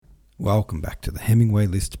Welcome back to the Hemingway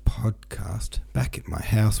List podcast, back at my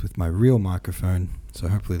house with my real microphone, so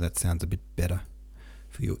hopefully that sounds a bit better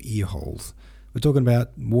for your ear holes. We're talking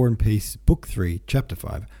about War and Peace, Book 3, Chapter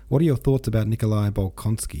 5. What are your thoughts about Nikolai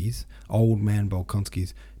Bolkonsky's, old man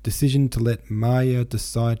Bolkonsky's, decision to let Maya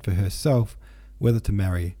decide for herself whether to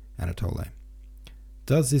marry Anatoly?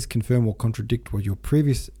 Does this confirm or contradict what your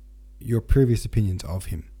previous opinions of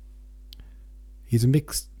him? He's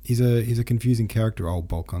a confusing character, old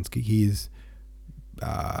Bolkonsky. He is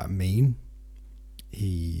mean.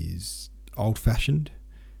 He's old-fashioned.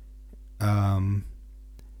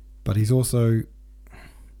 But he's also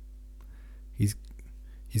he's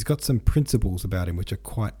got some principles about him which are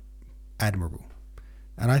quite admirable.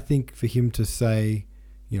 And I think for him to say,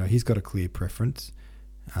 he's got a clear preference,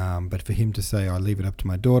 but for him to say, I leave it up to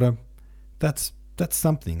my daughter, that's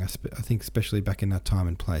something. I think especially back in that time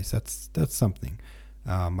and place, that's something.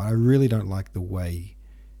 I really don't like the way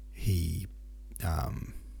he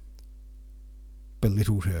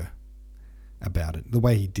belittled her about it, the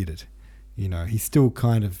way he did it. He still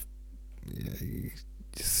kind of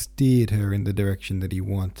steered her in the direction that he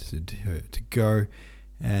wanted her to go,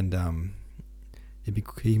 and he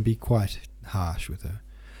can be quite harsh with her.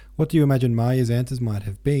 What do you imagine Maya's answers might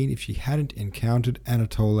have been if she hadn't encountered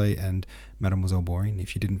Anatoly and Mademoiselle Bourienne, if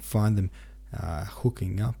she didn't find them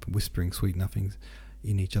hooking up, whispering sweet nothings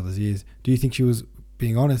in each other's ears? Do you think she was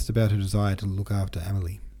being honest about her desire to look after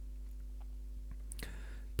Amelie?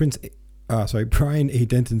 Brian E.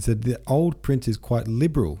 Denton said the old prince is quite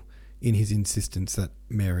liberal in his insistence that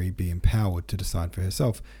Mary be empowered to decide for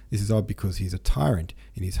herself. This is odd because he's a tyrant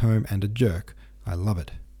in his home and a jerk. I love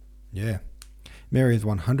it. Yeah. Mary is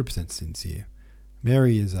 100% sincere.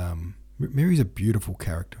 Mary's a beautiful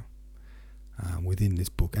character within this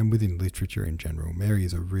book and within literature in general. Mary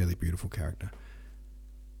is a really beautiful character.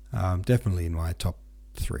 Definitely in my top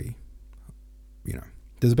 3.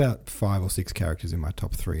 There's about 5 or 6 characters in my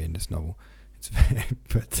top 3 in this novel.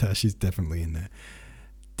 But she's definitely in there.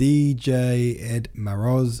 DJ Ed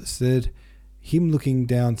Maroz said, him looking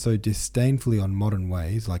down so disdainfully on modern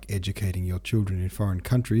ways, like educating your children in foreign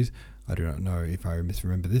countries. I do not know if I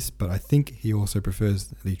misremember this, but I think he also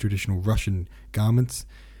prefers the traditional Russian garments.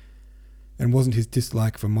 And wasn't his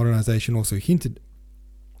dislike for modernization also hinted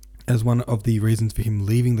as one of the reasons for him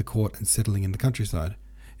leaving the court and settling in the countryside,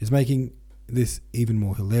 is making this even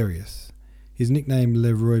more hilarious. His nickname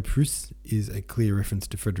Le Roi Prusse is a clear reference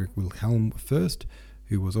to Frederick Wilhelm I,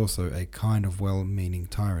 who was also a kind of well-meaning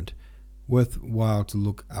tyrant. Worthwhile to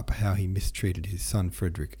look up how he mistreated his son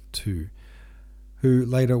Frederick II, who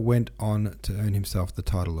later went on to earn himself the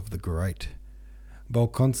title of the Great.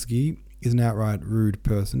 Bolkonsky is an outright rude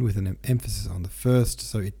person with an emphasis on the first,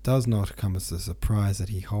 so it does not come as a surprise that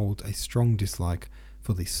he holds a strong dislike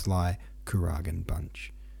for the sly Kuragan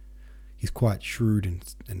bunch. He's quite shrewd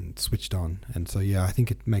and switched on, and so I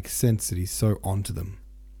think it makes sense that he's so onto them.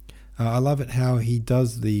 I love it how he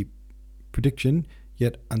does the predictable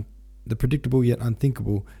yet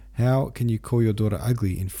unthinkable. How can you call your daughter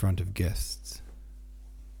ugly in front of guests?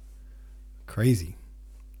 Crazy.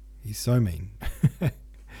 He's so mean.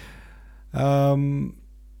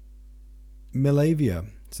 Milavia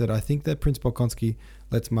said, I think that Prince Bolkonsky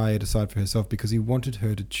lets Maya decide for herself because he wanted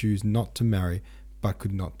her to choose not to marry but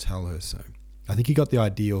could not tell her so. I think he got the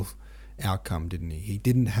ideal outcome, didn't he? He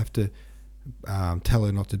didn't have to tell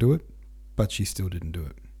her not to do it, but she still didn't do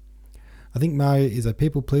it. I think Maya is a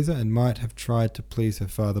people pleaser and might have tried to please her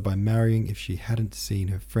father by marrying if she hadn't seen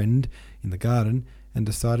her friend in the garden and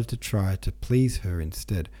decided to try to please her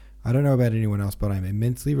instead. I don't know about anyone else, but I'm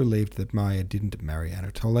immensely relieved that Maya didn't marry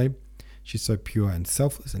Anatoly. She's so pure and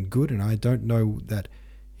selfless and good, and I don't know that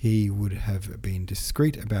he would have been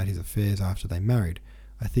discreet about his affairs after they married.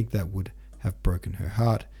 I think that would have broken her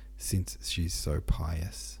heart, since she's so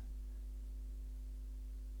pious.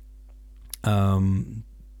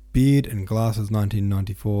 Beard and Glasses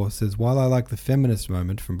 1994 says, while I like the feminist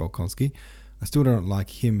moment from Bolkonsky, I still don't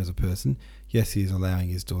like him as a person. Yes, he is allowing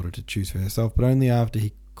his daughter to choose for herself, but only after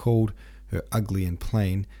he called her ugly and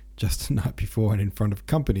plain just the night before and in front of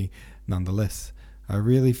company, nonetheless. I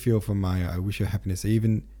really feel for Maya. I wish her happiness,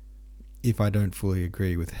 even if I don't fully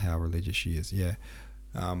agree with how religious she is. Yeah.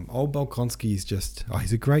 Old Bolkonsky is just...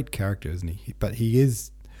 he's a great character, isn't he? But he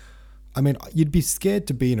is... you'd be scared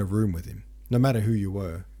to be in a room with him, no matter who you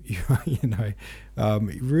were.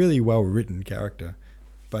 Really well-written character,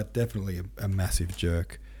 but definitely a massive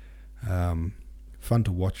jerk. Fun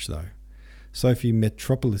to watch, though. Sophie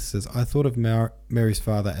Metropolis says, I thought of Mary's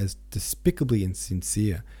father as despicably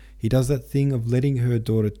insincere. He does that thing of letting her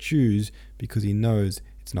daughter choose because he knows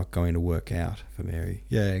it's not going to work out for Mary.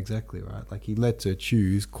 Yeah, exactly right. Like, he lets her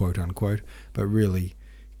choose, quote unquote, but really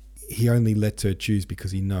he only lets her choose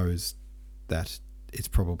because he knows that it's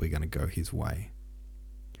probably going to go his way.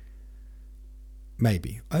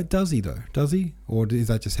 Maybe. Does he though? Does he? Or is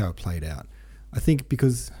that just how it played out? I think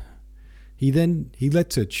because he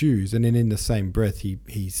lets her choose, and then in the same breath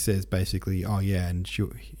he says basically, oh yeah, and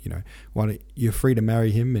she'll, you're free to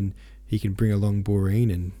marry him, and he can bring along Maureen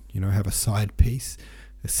and, have a side piece,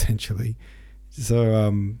 essentially.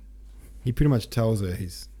 So he pretty much tells her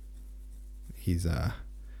his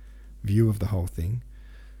view of the whole thing,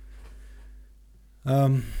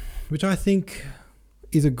 which I think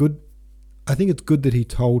is I think it's good that he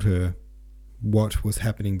told her what was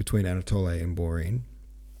happening between Anatole and Maureen.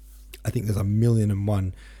 I think there's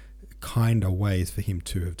 1,000,001 kind of ways for him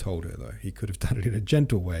to have told her, though. He could have done it in a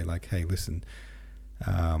gentle way, like, hey, listen,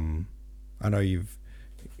 I know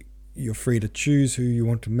you're free to choose who you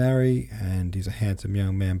want to marry, and he's a handsome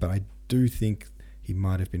young man, but I do think he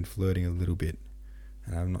might have been flirting a little bit,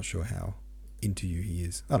 and I'm not sure how into you he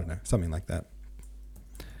is. I don't know, something like that.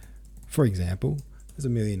 For example, there's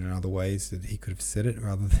 1,000,000 other ways that he could have said it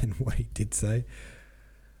rather than what he did say.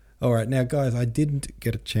 All right, now, guys, I didn't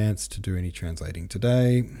get a chance to do any translating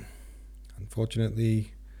today,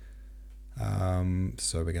 unfortunately.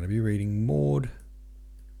 So we're going to be reading Maud.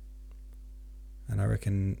 And I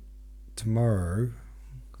reckon tomorrow...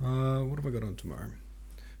 what have I got on tomorrow?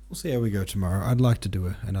 We'll see how we go tomorrow. I'd like to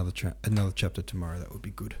do another chapter tomorrow. That would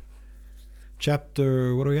be good.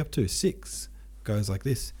 Chapter... what are we up to? 6. Goes like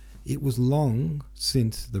this. It was long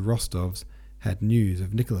since the Rostovs had news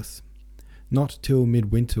of Nicholas. Not till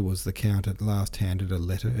midwinter was the Count at last handed a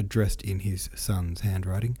letter addressed in his son's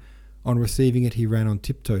handwriting. On receiving it, he ran on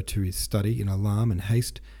tiptoe to his study in alarm and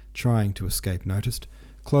haste, trying to escape notice,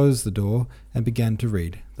 closed the door, and began to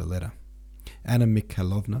read the letter. Anna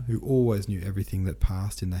Mikhailovna, who always knew everything that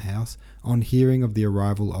passed in the house, on hearing of the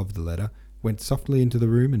arrival of the letter, went softly into the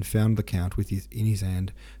room and found the Count in his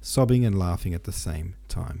hand, sobbing and laughing at the same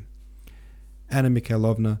time. Anna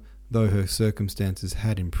Mikhailovna, though her circumstances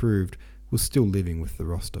had improved, was still living with the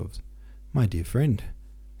Rostovs. "My dear friend,"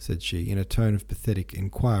 said she, in a tone of pathetic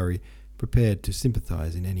inquiry, prepared to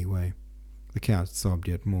sympathize in any way. The Count sobbed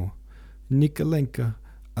yet more. "Nikolenka,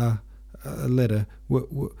 a letter,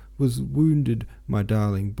 was wounded, my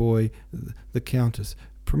darling boy, the Countess,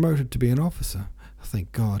 promoted to be an officer.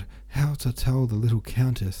 Thank God, how to tell the little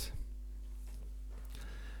Countess?"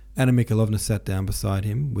 Anna Mikhailovna sat down beside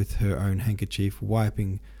him, with her own handkerchief,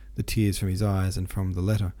 wiping the tears from his eyes and from the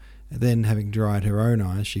letter. Then, having dried her own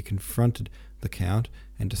eyes, she confronted the Count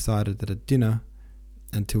and decided that at dinner,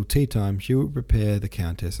 until tea time, she would prepare the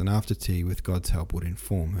Countess, and after tea, with God's help, would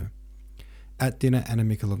inform her. At dinner, Anna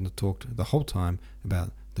Mikhailovna talked the whole time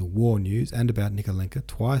about the war news and about Nikolenka,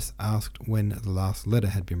 twice asked when the last letter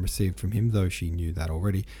had been received from him, though she knew that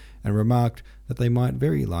already, and remarked that they might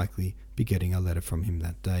very likely be getting a letter from him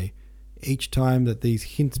that day. Each time that these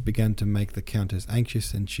hints began to make the Countess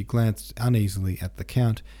anxious, and she glanced uneasily at the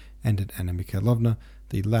Count and at Anna Mikhailovna,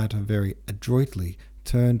 the latter very adroitly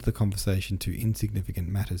turned the conversation to insignificant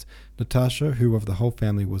matters. Natasha, who of the whole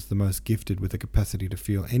family was the most gifted with the capacity to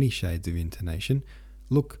feel any shades of intonation,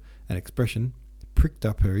 look, and expression, pricked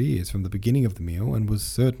up her ears from the beginning of the meal, and was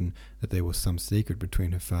certain that there was some secret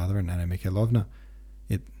between her father and Anna Mikhailovna,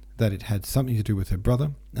 that it had something to do with her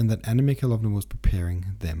brother, and that Anna Mikhailovna was preparing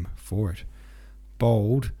them for it.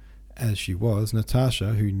 Bold as she was,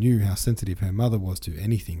 Natasha, who knew how sensitive her mother was to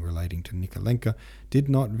anything relating to Nikolenka, did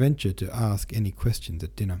not venture to ask any questions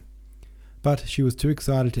at dinner. But she was too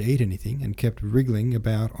excited to eat anything, and kept wriggling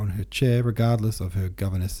about on her chair regardless of her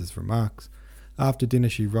governess's remarks. After dinner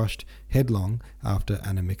she rushed headlong after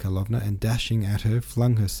Anna Mikhailovna, and dashing at her,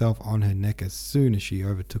 flung herself on her neck as soon as she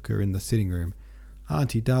overtook her in the sitting-room.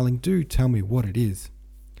 "Auntie, darling, do tell me what it is."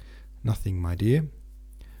 "Nothing, my dear."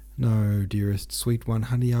 "No, dearest, sweet one,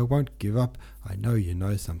 honey, I won't give up. I know you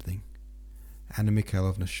know something." Anna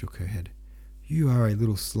Mikhailovna shook her head. "You are a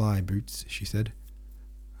little sly boots," she said.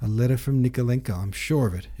 "A letter from Nikolenka, I'm sure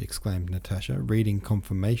of it," exclaimed Natasha, reading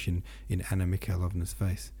confirmation in Anna Mikhailovna's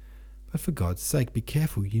face. "But for God's sake, be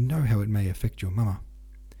careful. You know how it may affect your mamma."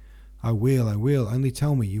 I will. Only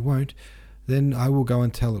tell me you won't. Then I will go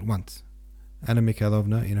and tell at once." Anna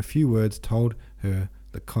Mikhailovna, in a few words, told her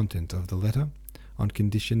the content of the letter, on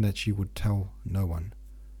condition that she would tell no one.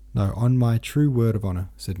 "No, on my true word of honour,"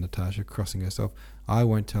 said Natasha, crossing herself, "I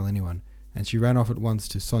won't tell anyone," and she ran off at once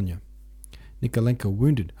to Sonia. "Nikolenka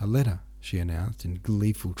wounded, a letter," she announced in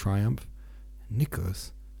gleeful triumph.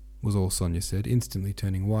 "Nicholas, was all Sonia said, instantly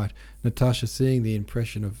turning white. Natasha, seeing the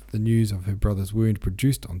impression of the news of her brother's wound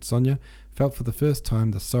produced on Sonia, felt for the first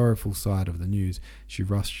time the sorrowful side of the news. She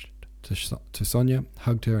rushed to Sonia,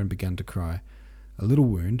 hugged her and began to cry. "A little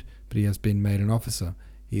wound, but he has been made an officer.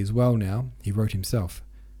 He is well now, he wrote himself,"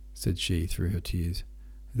 said she through her tears.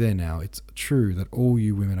 "There now, it's true that all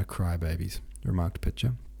you women are crybabies," remarked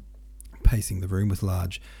Petya, pacing the room with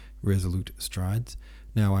large, resolute strides.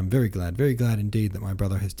 "Now I'm very glad indeed that my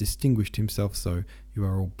brother has distinguished himself so. You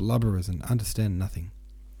are all blubberers and understand nothing."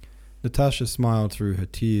 Natasha smiled through her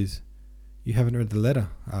tears. "You haven't read the letter?"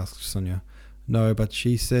 asked Sonia. "No, but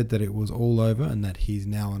she said that it was all over and that he's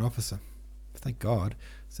now an officer." "Thank God,"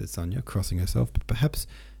 said Sonia, crossing herself, "but perhaps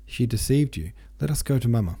she deceived you. Let us go to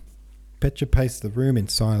Mama." Petya paced the room in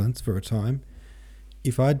silence for a time.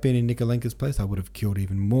 "If I'd been in Nikolenka's place, I would have killed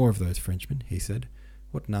even more of those Frenchmen," he said.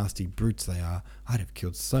 "What nasty brutes they are. I'd have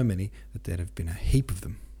killed so many that there'd have been a heap of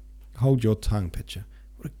them." "Hold your tongue, Petya.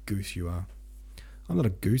 What a goose you are." "I'm not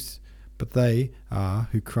a goose, but they are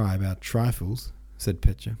who cry about trifles," said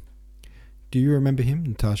Petya. "Do you remember him?"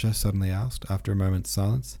 Natasha suddenly asked, after a moment's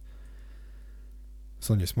silence.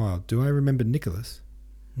 Sonia smiled. "Do I remember Nicholas?"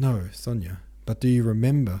 "No, Sonia. But do you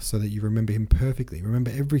remember so that you remember him perfectly?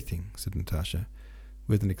 Remember everything," said Natasha,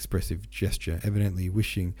 with an expressive gesture, evidently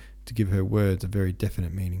wishing to give her words a very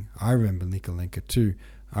definite meaning. "I remember Nikolenka too.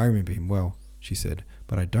 I remember him well," she said,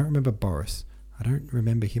 "but I don't remember Boris. I don't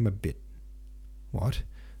remember him a bit." "What?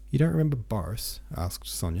 You don't remember Boris?" asked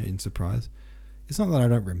Sonia in surprise. "It's not that I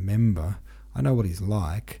don't remember. I know what he's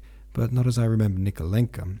like, but not as I remember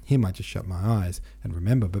Nikolenka. Him I just shut my eyes and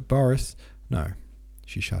remember, but Boris, no."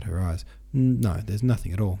 She shut her eyes. "No, there's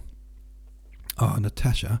nothing at all." "Oh,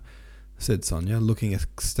 Natasha," said Sonia, looking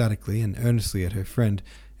ecstatically and earnestly at her friend,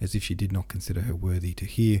 as if she did not consider her worthy to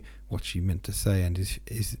hear what she meant to say, and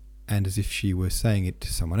as if she were saying it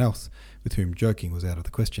to someone else, with whom joking was out of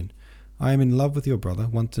the question. "I am in love with your brother,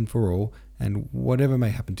 once and for all, and whatever may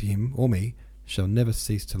happen to him, or me, shall never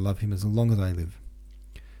cease to love him as long as I live."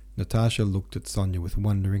 Natasha looked at Sonia with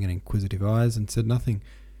wondering and inquisitive eyes, and said nothing.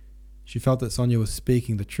 She felt that Sonia was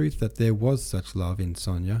speaking the truth, that there was such love in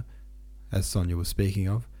Sonia, as Sonia was speaking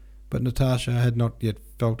of, but Natasha had not yet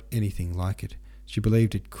felt anything like it. She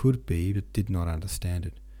believed it could be, but did not understand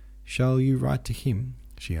it. "Shall you write to him?"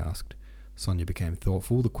 she asked. Sonia became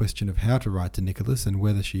thoughtful. The question of how to write to Nicholas and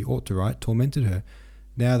whether she ought to write tormented her.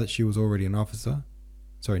 Now that he was already an officer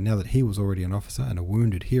and a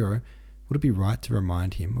wounded hero, would it be right to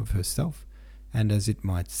remind him of herself, and, as it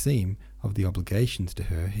might seem, of the obligations to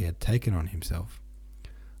her he had taken on himself?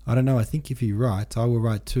 "I don't know. I think if he writes, I will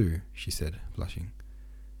write too," she said, blushing.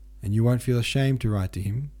 "And you won't feel ashamed to write to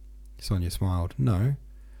him?" Sonia smiled. "No.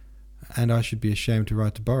 And I should be ashamed to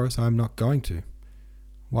write to Boris. I am not going to."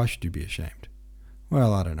 "Why should you be ashamed?"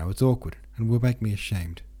 "Well, I don't know. It's awkward, and will make me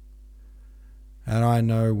ashamed." "And I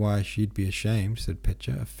know why she'd be ashamed," said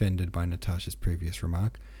Petya, offended by Natasha's previous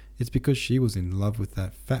remark. "It's because she was in love with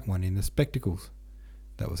that fat one in the spectacles."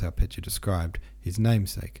 That was how Petya described his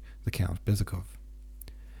namesake, the Count Bezukov.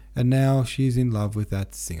 "And now she's in love with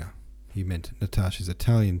that singer." He meant Natasha's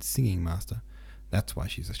Italian singing master. "That's why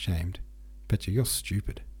she's ashamed." "Petya, you're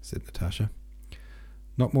stupid," said Natasha.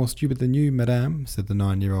 "Not more stupid than you, madame," said the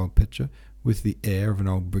 9-year-old Petya, with the air of an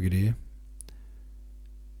old brigadier.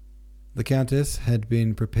 The Countess had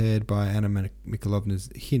been prepared by Anna Mikhailovna's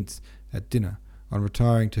hints at dinner. On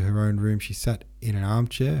retiring to her own room, she sat in an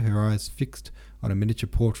armchair, her eyes fixed on a miniature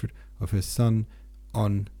portrait of her son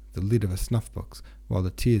on the lid of a snuff-box, while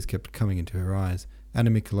the tears kept coming into her eyes. Anna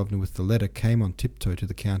Mikhailovna, with the letter, came on tiptoe to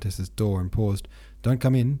the Countess's door and paused. "Don't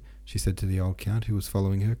come in," she said to the old Count, who was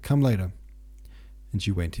following her. "Come later." And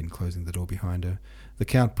she went in, closing the door behind her. The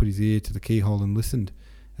Count put his ear to the keyhole and listened.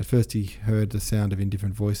 At first he heard the sound of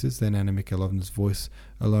indifferent voices, then Anna Mikhailovna's voice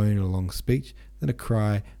alone in a long speech, then a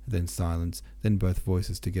cry, then silence, then both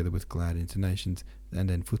voices together with glad intonations, and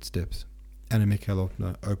then footsteps. Anna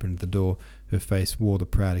Mikhailovna opened the door. Her face wore the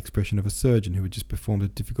proud expression of a surgeon who had just performed a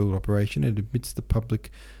difficult operation and admits the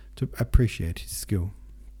public to appreciate his skill.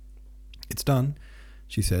 "It's done,"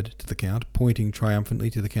 she said to the Count, pointing triumphantly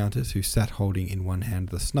to the Countess, who sat holding in one hand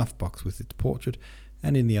the snuff-box with its portrait,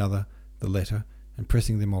 and in the other the letter, and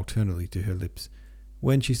pressing them alternately to her lips.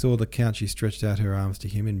 When she saw the Count, she stretched out her arms to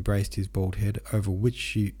him, embraced his bald head, over which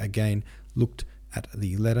she again looked at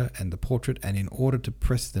the letter and the portrait, and in order to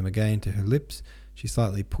press them again to her lips, she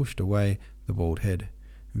slightly pushed away the bald head.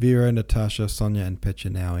 Vera, Natasha, Sonia, and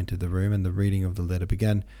Petya now entered the room, and the reading of the letter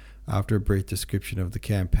began. After a brief description of the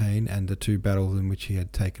campaign and the 2 battles in which he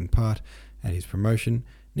had taken part, and his promotion,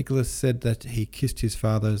 Nicholas said that he kissed his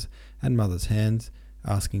father's and mother's hands,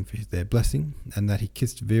 asking for their blessing, and that he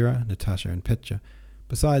kissed Vera, Natasha and Petya.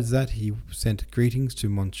 Besides that, he sent greetings to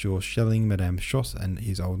Monsieur Schelling, Madame Schoss and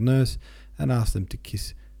his old nurse, and asked them to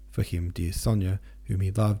kiss for him dear Sonia, whom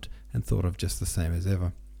he loved and thought of just the same as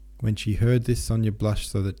ever. When she heard this, Sonia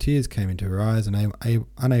blushed so that tears came into her eyes, and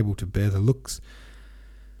unable to bear the looks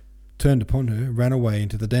turned upon her, ran away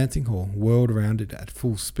into the dancing hall, whirled around it at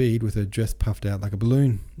full speed with her dress puffed out like a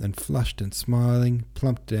balloon, and flushed and smiling,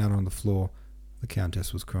 plumped down on the floor. The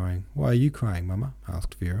Countess was crying. "Why are you crying, Mamma?"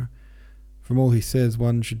 asked Vera. "From all he says,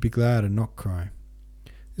 one should be glad and not cry."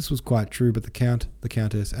 This was quite true, but the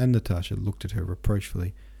Countess and Natasha looked at her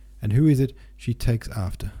reproachfully. "And who is it she takes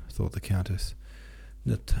after?" thought the Countess.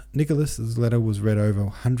 Nicholas's letter was read over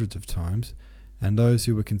hundreds of times, and those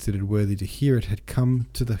who were considered worthy to hear it had come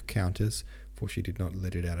to the Countess, for she did not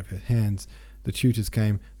let it out of her hands. The tutors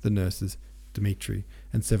came, the nurses, Dmitri,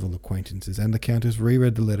 and several acquaintances, and the Countess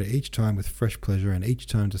reread the letter each time with fresh pleasure, and each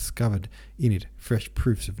time discovered in it fresh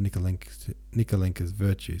proofs of Nikolenka's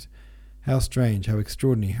virtues. How strange, how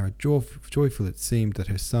extraordinary, how joyful it seemed that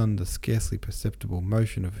her son, the scarcely perceptible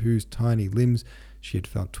motion of whose tiny limbs she had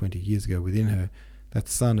felt 20 years ago within her, that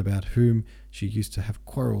son about whom she used to have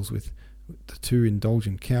quarrels with the too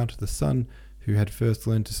indulgent Count, the son who had first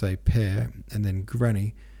learned to say Père and then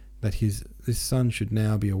Granny, that this son should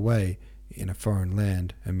now be away in a foreign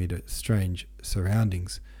land amid strange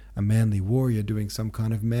surroundings, a manly warrior doing some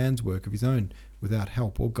kind of man's work of his own, without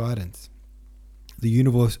help or guidance. The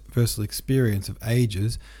universal experience of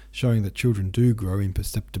ages, showing that children do grow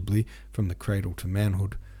imperceptibly from the cradle to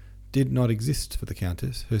manhood, did not exist for the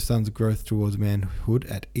Countess. Her son's growth towards manhood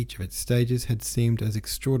at each of its stages had seemed as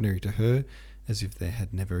extraordinary to her as if there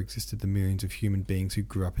had never existed the millions of human beings who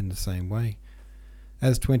grew up in the same way.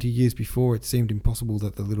 As 20 years before it seemed impossible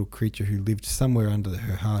that the little creature who lived somewhere under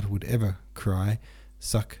her heart would ever cry,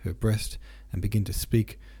 suck her breast, and begin to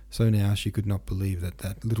speak, so now she could not believe that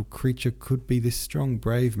that little creature could be this strong,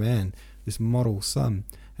 brave man, this model son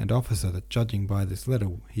and officer that, judging by this letter,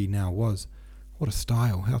 he now was. "What a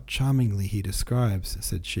style! How charmingly he describes,"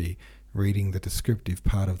 said she, reading the descriptive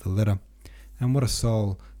part of the letter. "And what a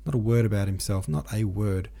soul! Not a word about himself, not a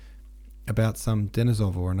word about some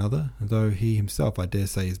Denisov or another, though he himself, I dare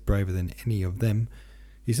say, is braver than any of them.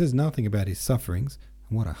 He says nothing about his sufferings.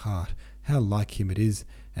 And what a heart! How like him it is,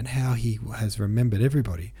 and how he has remembered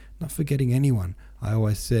everybody, not forgetting anyone. I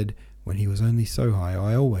always said, when he was only so high,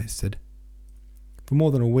 I always said." For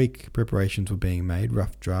more than a week, preparations were being made.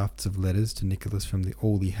 Rough drafts of letters to Nicholas from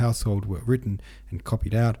all the household were written and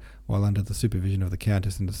copied out, while under the supervision of the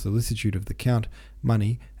Countess and the solicitude of the Count,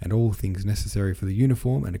 money and all things necessary for the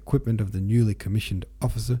uniform and equipment of the newly commissioned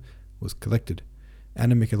officer was collected.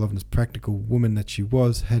 Anna Mikhailovna's practical woman that she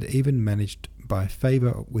was had even managed by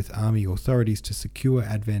favour with army authorities to secure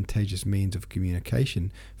advantageous means of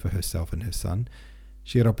communication for herself and her son.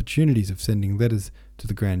 She had opportunities of sending letters to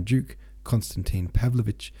the Grand Duke, Konstantin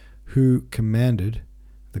Pavlovich, who commanded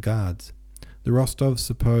the guards. The Rostovs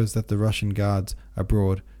supposed that the Russian guards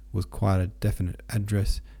abroad was quite a definite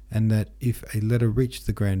address, and that if a letter reached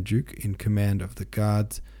the Grand Duke in command of the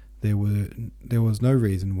guards, there was no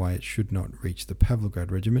reason why it should not reach the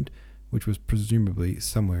Pavlograd regiment, which was presumably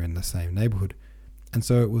somewhere in the same neighbourhood. And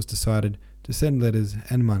so it was decided to send letters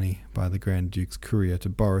and money by the Grand Duke's courier to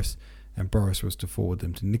Boris, and Boris was to forward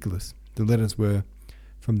them to Nicholas. The letters were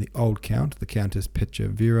from the old Count, the Countess, Petya,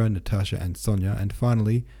 Vera, Natasha and Sonia, and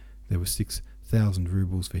finally there were 6,000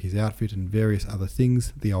 rubles for his outfit and various other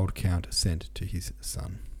things the old Count sent to his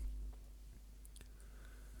son.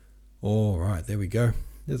 All right, there we go.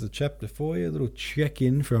 There's a chapter for you, a little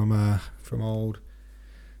check-in from old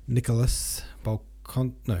Nicholas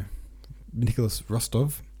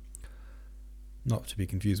Rostov, not to be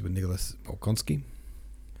confused with Nicholas Bolkonsky.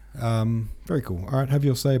 Very cool. All right, have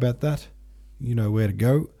your say about that. You know where to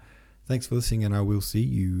go. Thanks for listening, and I will see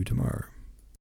you tomorrow.